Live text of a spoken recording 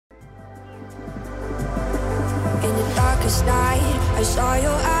last night I saw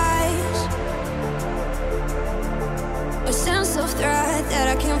your eyes, a sense of threat that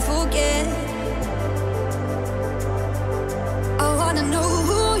I can't forget. I wanna know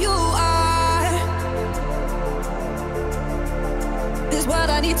who you are, is what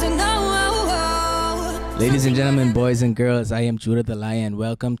I need to know. Ladies and gentlemen, boys and girls, I am Judah the Lion.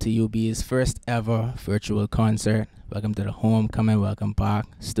 Welcome to UB's first ever virtual concert. Welcome to the homecoming, welcome back,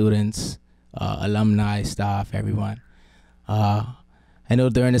 students, alumni, staff, everyone. I know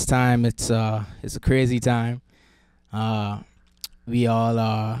during this time it's a crazy time. We all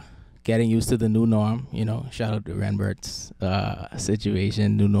are getting used to the new norm, you know. Shout out to Renbert's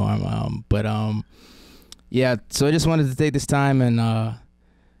situation, new norm. Yeah, so I just wanted to take this time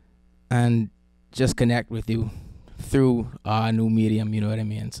and just connect with you through our new medium, you know what I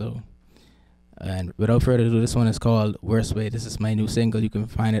mean? So, and without further ado, this one is called Worst Way. This is my new single. You can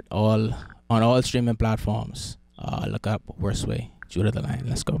find it all on all streaming platforms. Look up Worst Way, Judah the Lion.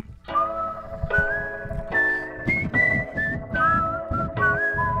 Let's go.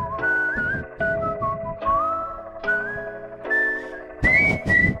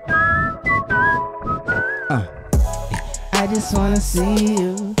 I just wanna see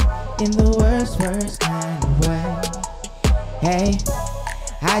you in the worst kind of way. Hey,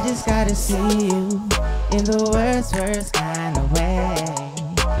 I just gotta see you in the worst kind of way.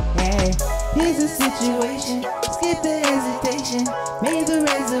 Hey, here's the situation, skip the hesitation, made the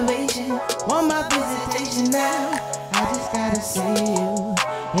reservation, want my visitation now. I just gotta see you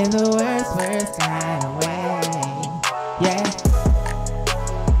in the worst kind of way. Yeah,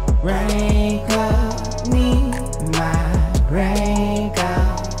 raincoat, need my raincoat.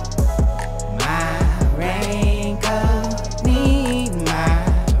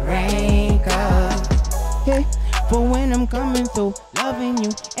 For when I'm coming through, loving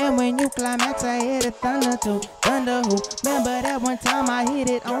you, and when you climax, I hear the thunder too. Thunder who? Remember that one time I hit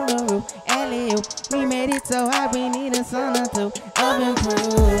it on the roof. Alley-oop, we made it so high, we need a sun or two. Oven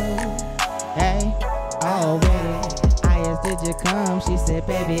proof, hey, already. I asked, did you come? She said,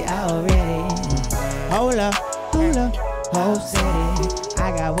 baby, already. Hold up, whole city.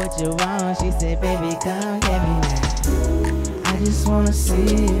 I got what you want. She said, baby, come get me now. I just wanna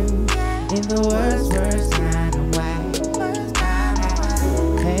see you in the worst kind of way.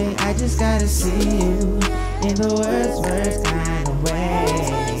 Hey, I just gotta see you in the worst kind of way.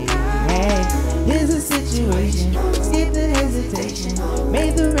 Hey, here's the situation, skip the hesitation,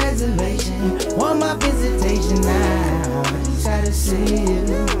 made the reservation, want my visitation now. I just gotta see you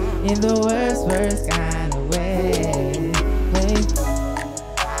in the worst kind of way. Hey,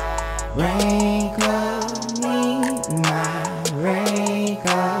 raincoat, need my raincoat.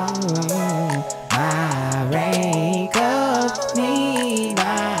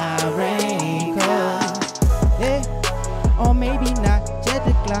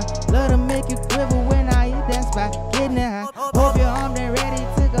 Love to make you quiver when I hit that spot. Getting it high. Hope you're armed and ready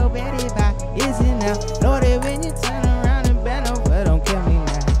to go ready by. Is it now? Lord, when you turn around and bend over, don't kill me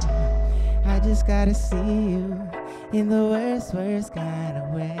now. I just gotta see you in the worst kind of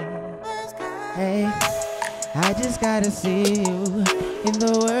way. Hey, I just gotta see you in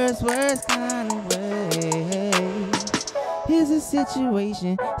the worst kind of way. Here's the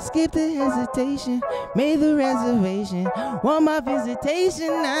situation, skip the hesitation, made the reservation, want my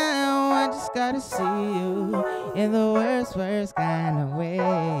visitation now. I just gotta see you in the worst kind of way.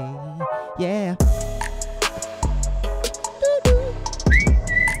 Yeah.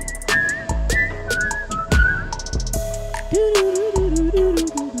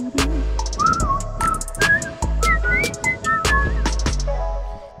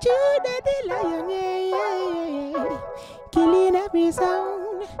 Judah the Lion, yeah. Killing every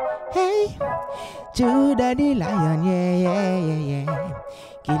sound, hey. Judah the Lion, yeah.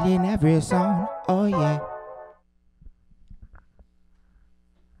 Killing every sound, oh yeah.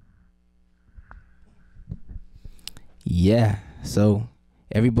 Yeah, so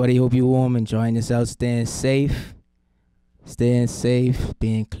everybody, hope you're warm, enjoying yourself, staying safe,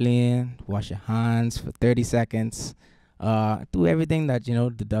 being clean, wash your hands for 30 seconds, do everything that, you know,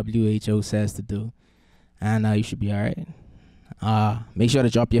 the WHO says to do, and you should be all right. Make sure to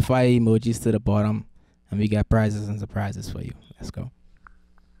drop your fire emojis to the bottom, and we got prizes and surprises for you. Let's go.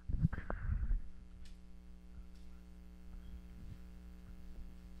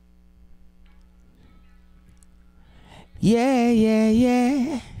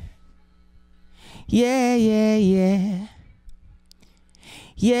 Yeah.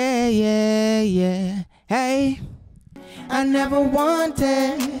 Hey, I never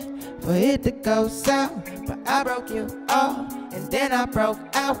wanted for it to go south, but I broke you off, and then I broke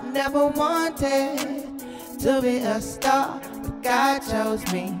out. Never wanted to be a star, but God chose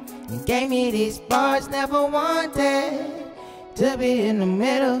me and gave me these bars. Never wanted to be in the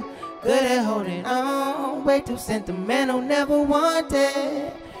middle, good at holding on, way too sentimental. Never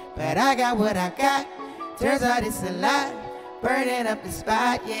wanted, but I got what I got. Turns out it's a lot, burning up the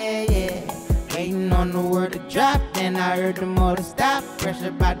spot, yeah, yeah. Waiting on the word to drop, then I heard the motor stop. Pressure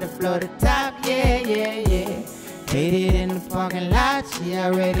about to flow the top, yeah, yeah, yeah. Waited in the parking lot, she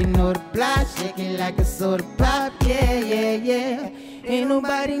already know the plot. Shake it like a soda pop, yeah, yeah, yeah. Ain't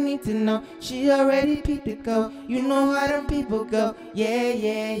nobody need to know, she already peeped the go. You know how them people go, yeah,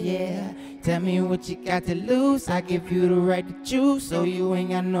 yeah, yeah. Tell me what you got to lose, I give you the right to choose, so you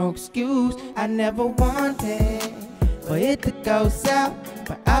ain't got no excuse. I never wanted for it to go south,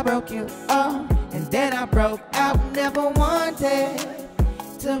 but I broke you off, and then I broke out. Never wanted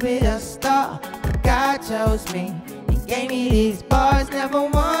to be a star, but God chose me and gave me these bars. Never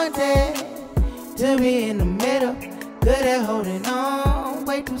wanted to be in the middle, good at holding on,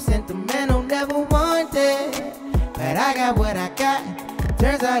 way too sentimental. Never wanted, but I got what I got.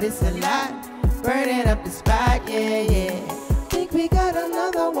 Turns out it's a lot, burning up the spot, yeah, yeah. Think we got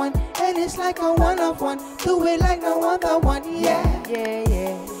another one, and it's like a one-of-one. Do it like no other one, yeah, yeah,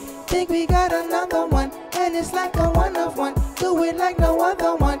 yeah. Think we got another one, and it's like a one-of-one. Do it like no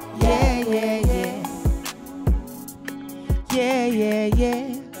other one, yeah, yeah, yeah. Yeah, yeah,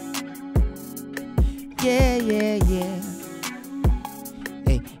 yeah. Yeah, yeah, yeah.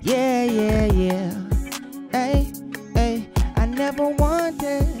 Hey, yeah, yeah, yeah. Hey, hey, I never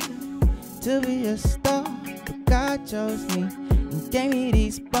wanted to be a star, but God chose me and gave me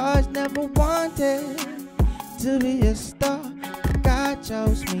these bars. Never wanted to be a star, but God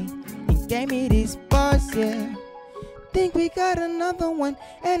chose me and gave me these bars, yeah. Think we got another one,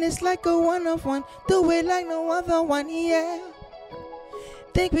 and it's like a one-of-one. Do it like no other one, yeah.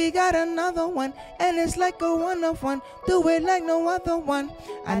 Think we got another one, and it's like a one-of-one. Do it like no other one.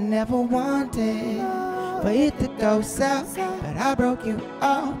 I never wanted for it to go south, but I broke you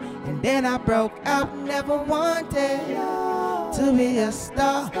off, and then I broke out. Never wanted to be a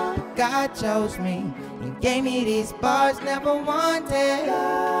star, but God chose me and gave me these bars. Never wanted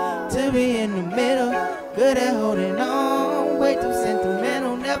to be in the middle, good at holding on, way too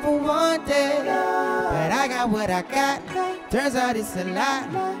sentimental. Never wanted, but I got what I got. Turns out it's a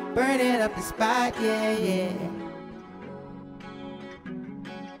lot, burning up the spot, yeah, yeah.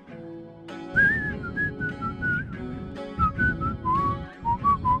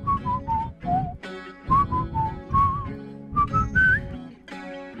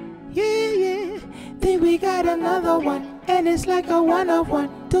 Yeah, yeah. Think we got another one, and it's like a one-of-one.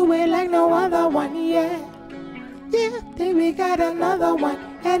 Do it like no other one, yeah. Yeah, think we got another one,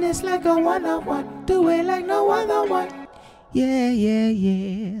 and it's like a one-of-one. Do it like no other one. Yeah, yeah,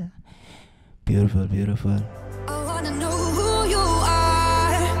 yeah. Beautiful, beautiful. I wanna know who you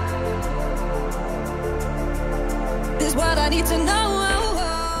are. This is what I need to know.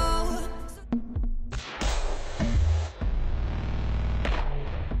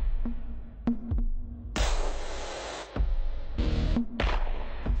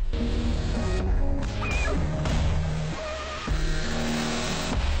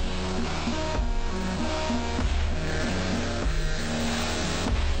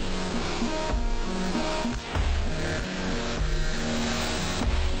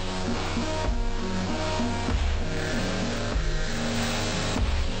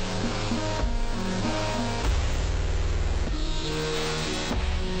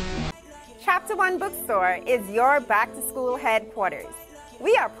 Chapter One Bookstore is your back-to-school headquarters.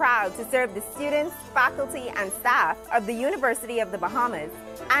 We are proud to serve the students, faculty, and staff of the University of the Bahamas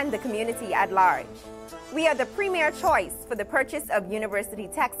and the community at large. We are the premier choice for the purchase of university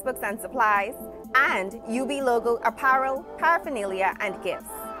textbooks and supplies, and UB logo apparel, paraphernalia, and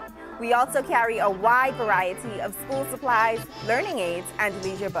gifts. We also carry a wide variety of school supplies, learning aids, and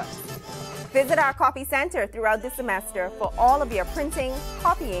leisure books. Visit our copy center throughout the semester for all of your printing,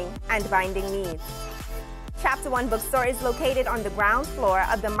 copying, and binding needs. Chapter One Bookstore is located on the ground floor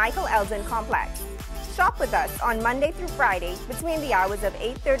of the Michael Eldon Complex. Shop with us on Monday through Friday between the hours of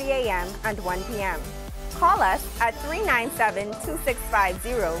 8:30 a.m. and 1 p.m. Call us at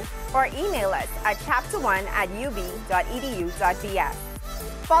 397-2650 or email us at chapter1@ub.edu.bs.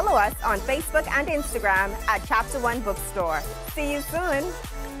 Follow us on Facebook and Instagram at Chapter One Bookstore. See you soon!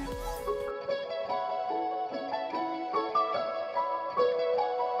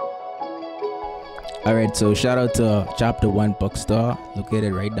 All right, so shout out to Chapter One Bookstore,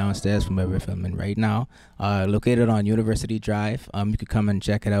 located right downstairs from where we're filming right now. Located on University Drive. You could come and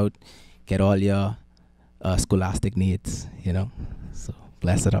check it out, get all your scholastic needs, you know. So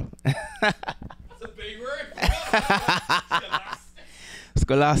bless it up. That's a big word.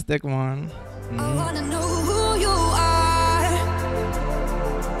 Scholastic, man. I wanna know who you are.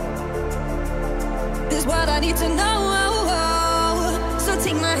 This is what I need to know. So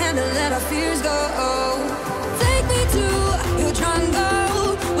take my hand and let our fears go. Take me to your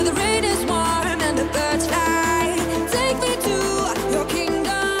jungle where the rain is warm and the birds fly. Take me to your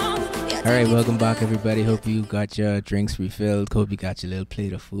kingdom. Yeah, All right, welcome back, everybody. Hope you got your drinks refilled. Hope you got your little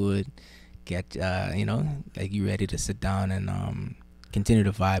plate of food. Get, like you ready to sit down and continue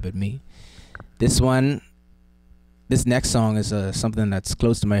to vibe with me. This next song is something that's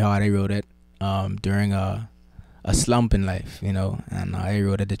close to my heart. I wrote it during a slump in life, and I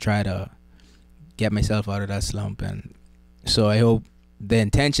wrote it to try to get myself out of that slump. And so I hope the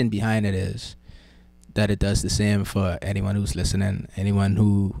intention behind it is that it does the same for anyone who's listening, anyone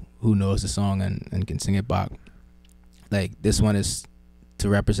who knows the song and can sing it back. Like, this one is to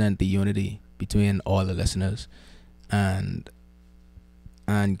represent the unity between all the listeners, and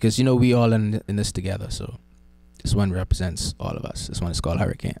because we all in this together. So this one represents all of us. This one is called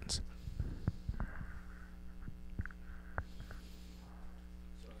Hurricanes.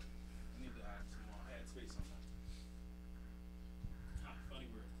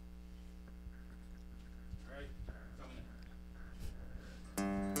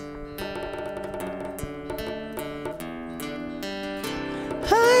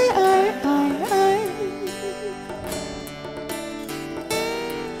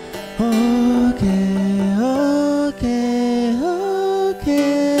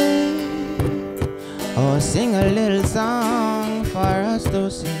 Okay. Oh, sing a little song for us to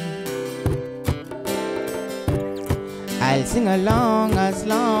sing. I'll sing along as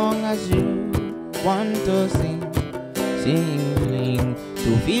long as you want to sing. Sing.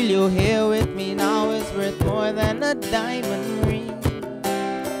 To feel you here with me now is worth more than a diamond ring.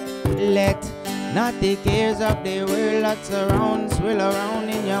 Let not the cares of the world that surrounds swirl around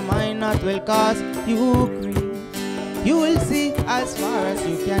in your mind, not will cause you grief. You will see as far as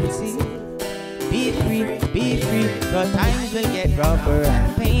you can see. Be free, be free. The times will get rougher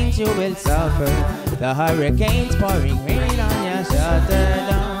and pains you will suffer. The hurricanes pouring rain on your shelter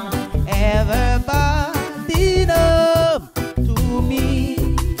down. Everybody know to me,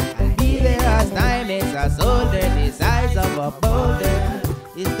 I'll be there as time makes us older. The size of a boulder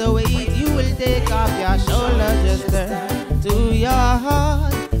is the weight you will take off your shoulder. Just turn to your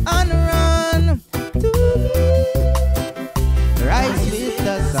heart and run to me. Rise with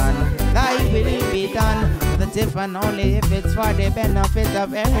the sun, thy will be done. But if and only if it's for the benefit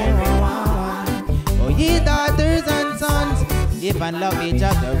of everyone. Oh, ye daughters and sons, live and love each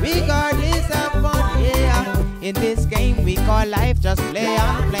other regardless of fun. Yeah, in this game we call life, just play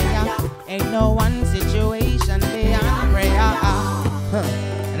on play. Ain't no one situation beyond prayer.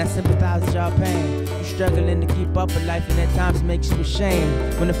 And I sympathize with your pain. You're struggling to keep up with life, and at times makes you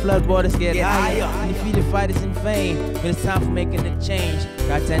ashamed. When the flood waters get higher, and you feel the fight is in vain. When it's time for making a change,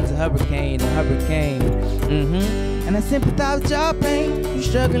 God sends a hurricane. And I sympathize with your pain. You're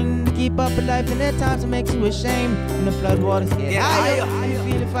struggling to keep up with life, and at times it makes you ashamed. When the flood waters get higher, and you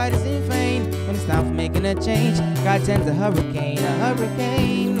feel the fight is in vain. When it's time for making a change, God sends a hurricane.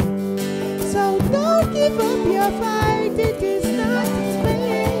 So don't give up your fight, it is not its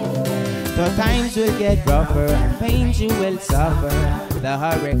vain. The times will get rougher and pains you will suffer. The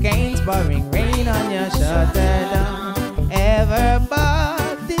hurricanes pouring rain on your shelter down.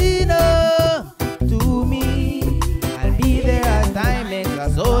 Everybody know to me, I'll be there as time makes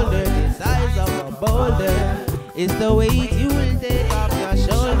us older. The size of a boulder is the weight you will take off your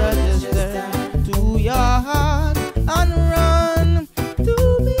shoulder. Just turn to your heart and run to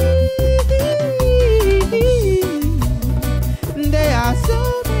me. There are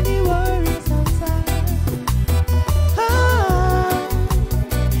so many worries outside.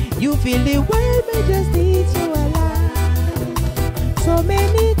 You feel the world may just need you alive. So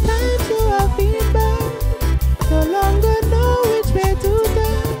many times you have been burned, no longer know which way to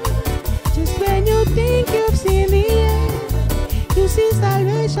turn. Just when you think you've seen the end, you see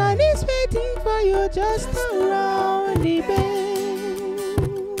salvation is waiting for you just around the bend.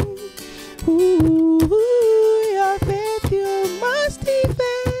 Ooh, your faith you must defend.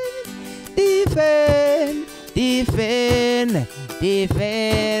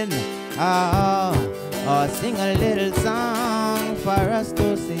 Oh, sing a little song for us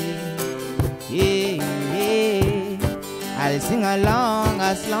to sing. Yeah. I'll sing along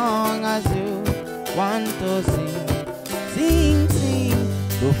as long as you want to sing. Sing.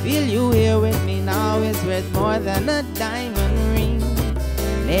 To feel you here with me now is worth more than a diamond ring.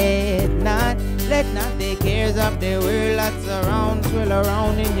 Let not Let not the cares of the world that surround swirl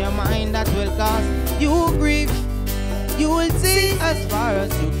around in your mind that will cause you grief. You will see as far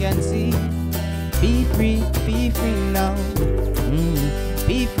as you can see. Be free now.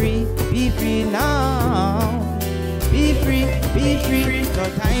 Be free now. Be free. So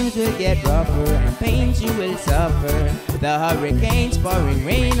times will get rougher and pains you will suffer. The hurricanes pouring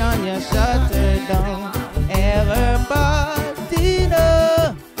rain on your shutter. Don't ever bother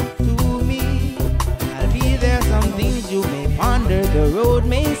to me. I'll be there. Some things you may ponder. The road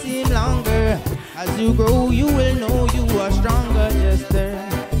may seem longer. As you grow, you will know you are stronger. Just turn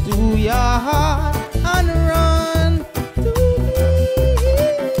to your heart and run to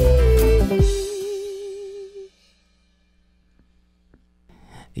me.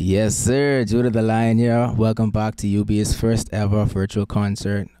 Yes, sir. Judah the Lion here. Welcome back to UB's first ever virtual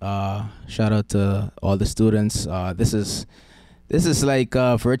concert. Shout out to all the students. This is like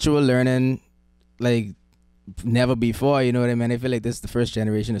virtual learning, like never before. You know what I mean? I feel like this is the first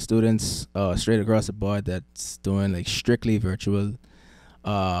generation of students straight across the board that's doing like strictly virtual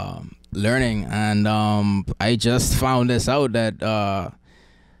learning. And I just found this out that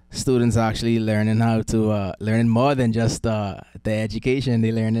students are actually learning how to learning more than just the education.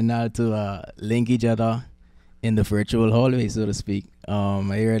 They learning how to link each other in the virtual hallway, so to speak. I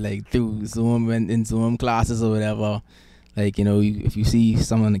hear like through Zoom and in Zoom classes or whatever. Like, you know, if you see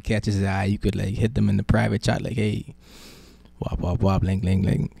someone that catches your eye, you could like hit them in the private chat, like, hey, wop, link.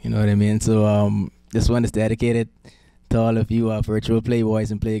 You know what I mean? So this one is dedicated to all of you virtual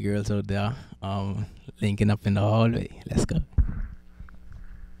playboys and playgirls out there, linking up in the hallway. Let's go.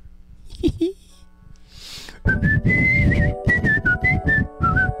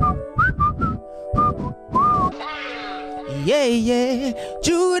 Yeah,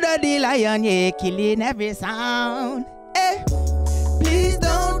 Judah the Lion, yeah, killing every sound. Hey, please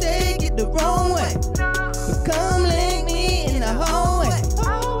don't take it the wrong way, but come link me in the hallway.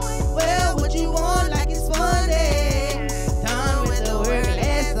 Well, what you want, like it's fun day. Done with the work,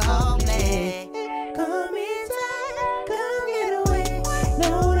 let's all play. Come inside, come get away.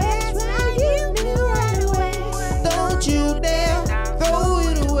 No, that's right, you knew right away. Don't you dare throw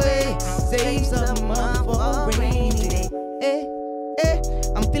it away. Save some up for a rainy day.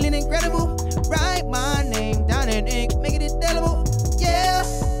 I'm feeling incredible. Write my name down in ink, make it indelible. Yeah,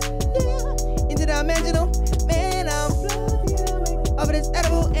 interdimensional. Man, I'm floating over this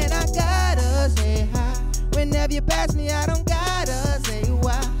edible, and I gotta say hi. Whenever you pass me, I don't gotta say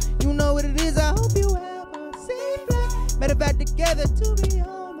why. You know what it is. I hope you have a safe flight. Better back together to be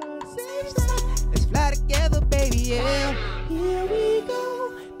on the safe side. Let's fly together, baby. Yeah, here we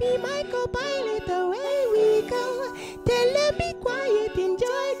go. Be my co-pilot the way we go. Tell them be quiet,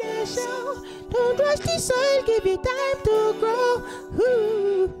 enjoy the show. Don't rush the soil, give it time to grow.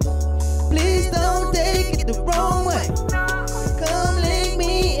 Ooh. Please don't take it the wrong way. Come link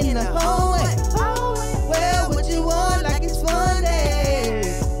me in the hallway. Well, what you want, like it's fun day.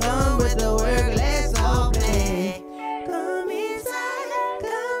 Come with the work, let's all play. Come inside,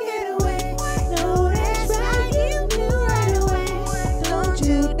 come get away. No, that's right, you knew right away. Don't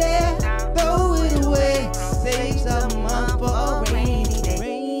you dare throw it away. Save some up for a rainy day.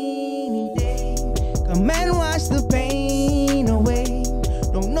 Rainy day. Come and wash the pain away.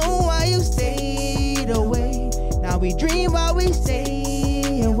 Don't know why you stayed away. Now we dream while we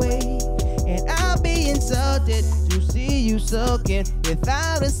stay away. And I'll be insulted to see you sulking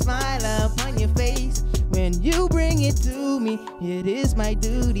without a smile upon your face. When you bring it to me, it is my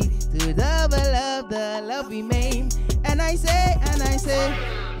duty to double up the love we made. And I say,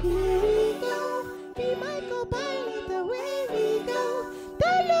 here we go. Be my co-pilot the way we go.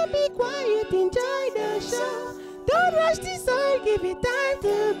 Don't be quiet, enjoy the show. Don't rush the soul, give it time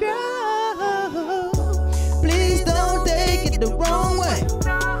to grow. Please don't take it the wrong way.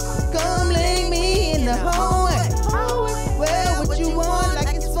 Come link me in the hallway. Well, what you want,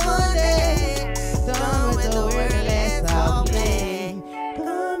 like it's fun day. Done with the work, let's all play.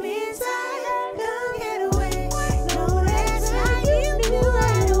 Come inside, come get away. No, that's right, you knew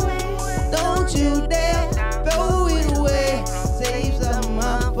right away. Don't you dare throw it away. Save some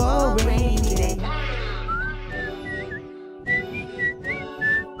up for a rainy day.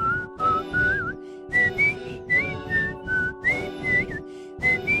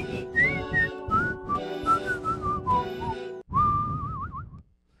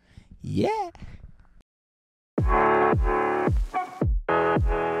 Yeah.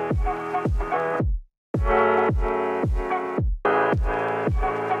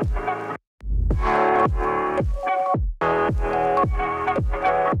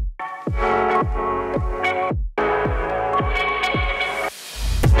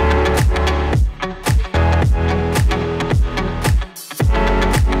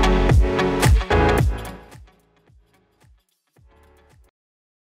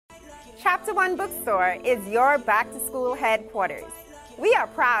 Chapter One Bookstore is your back-to-school headquarters. We are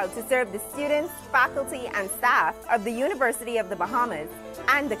proud to serve the students, faculty, and staff of the University of the Bahamas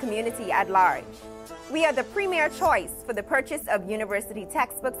and the community at large. We are the premier choice for the purchase of university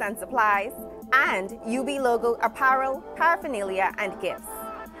textbooks and supplies, and UB logo apparel, paraphernalia, and gifts.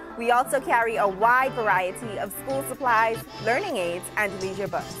 We also carry a wide variety of school supplies, learning aids, and leisure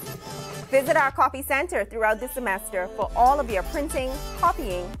books. Visit our copy center throughout the semester for all of your printing,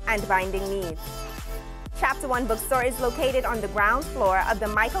 copying, and binding needs. Chapter One Bookstore is located on the ground floor of the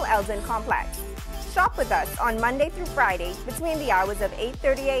Michael Eldon Complex. Shop with us on Monday through Friday between the hours of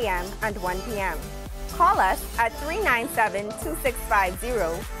 8:30 a.m. and 1 p.m. Call us at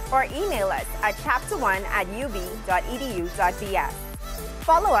 397-2650 or email us at chapter1@ub.edu.bs.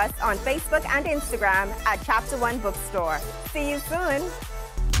 Follow us on Facebook and Instagram at Chapter One Bookstore. See you soon!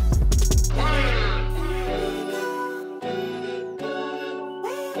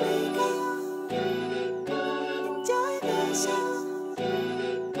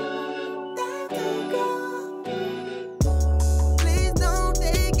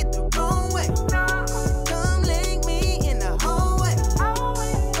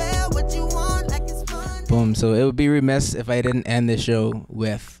 Boom. So it would be remiss if I didn't end the show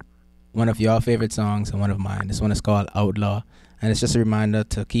with one of your favorite songs and one of mine. This one is called Outlaw, and it's just a reminder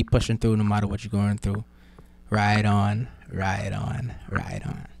to keep pushing through no matter what you're going through. Ride on, ride on, ride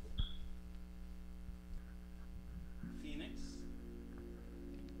on.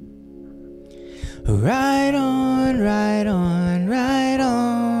 Ride on, ride on, ride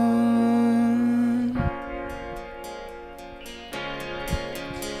on.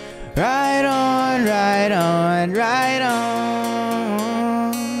 Ride on, ride on, ride on.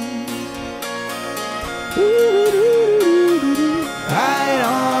 Ride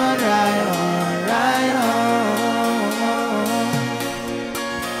on, ride on, ride on.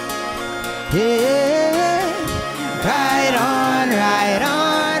 Yeah. Ride on, ride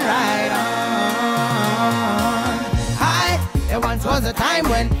on, ride on. Hi, there once was a time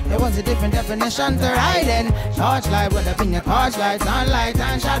when there was a different definition to riding. Torchlight would have been your torchlight, sunlight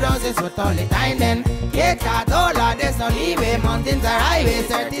and shadows is what all the time then. Get that dollar, there's no leeway. Mountains are highways,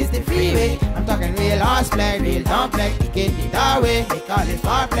 earth is the freeway. I'm talking real horseplay, real dumb play. Ticket the doorway, they call it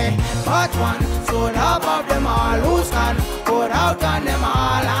foreplay. But one stood up of them all, who's gone, put out on them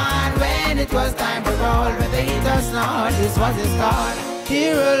all. And when it was time to roll, with the heat or snow, this was his call.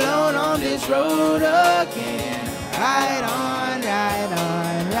 Here alone on this road again. Ride on, ride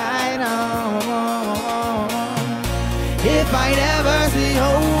on, ride on. If I never see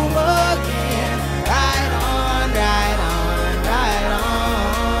home again, ride on, ride on, ride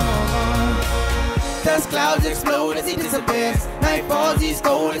on. Dust clouds explode as he disappears. Night falls, he's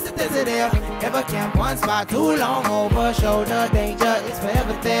cold as the desert air. Never camp one spot too long, over shoulder danger is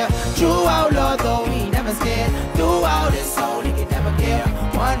forever there. True outlaw though, he never scared. Throughout his soul, he could never care.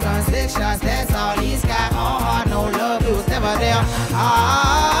 One gun, 6 shots, that's all he's got. All heart, no love, he was never there.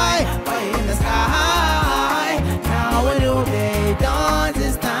 High, way in the sky. Now a new day dawns,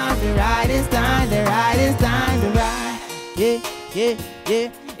 it's time to ride, it's time to ride, it's time to ride. Yeah, yeah, yeah.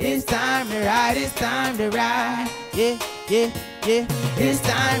 It's time to ride, it's time to ride. Yeah, yeah, yeah. It's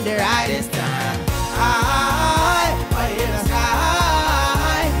time to ride, it's time. High, way in the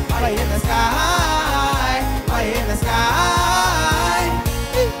sky. Way in the sky. Way in the sky.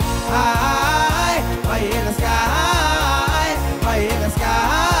 High, way in the sky. Way in the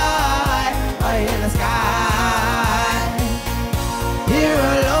sky. Way in the sky. Here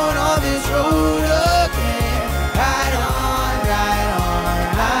alone on this road again. Ride on, ride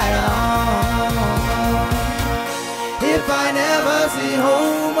on, ride on. If I never see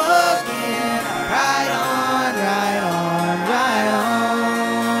home again, ride on, ride on, ride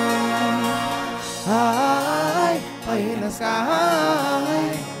on. High, high in the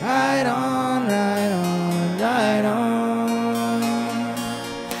sky. Ride on, ride on, ride on.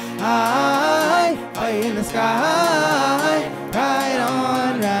 High, high in the sky. Ride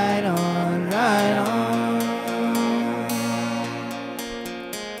on, ride on, ride on.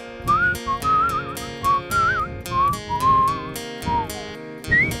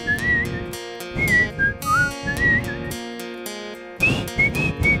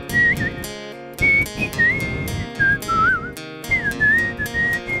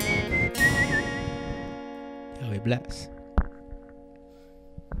 Yahweh bless.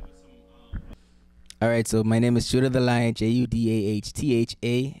 All right, so my name is Judah the Lion,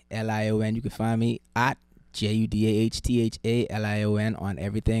 JUDAHTHALION. You can find me at JUDAHTHALION on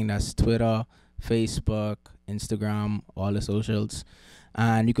everything. That's Twitter, Facebook, Instagram, all the socials.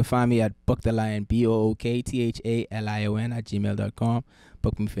 And you can find me at booktalion, BOOKTHALION @gmail.com.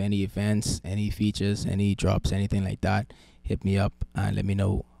 Book me for any events, any features, any drops, anything like that. Hit me up and let me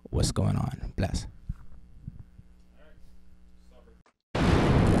know what's going on. Bless.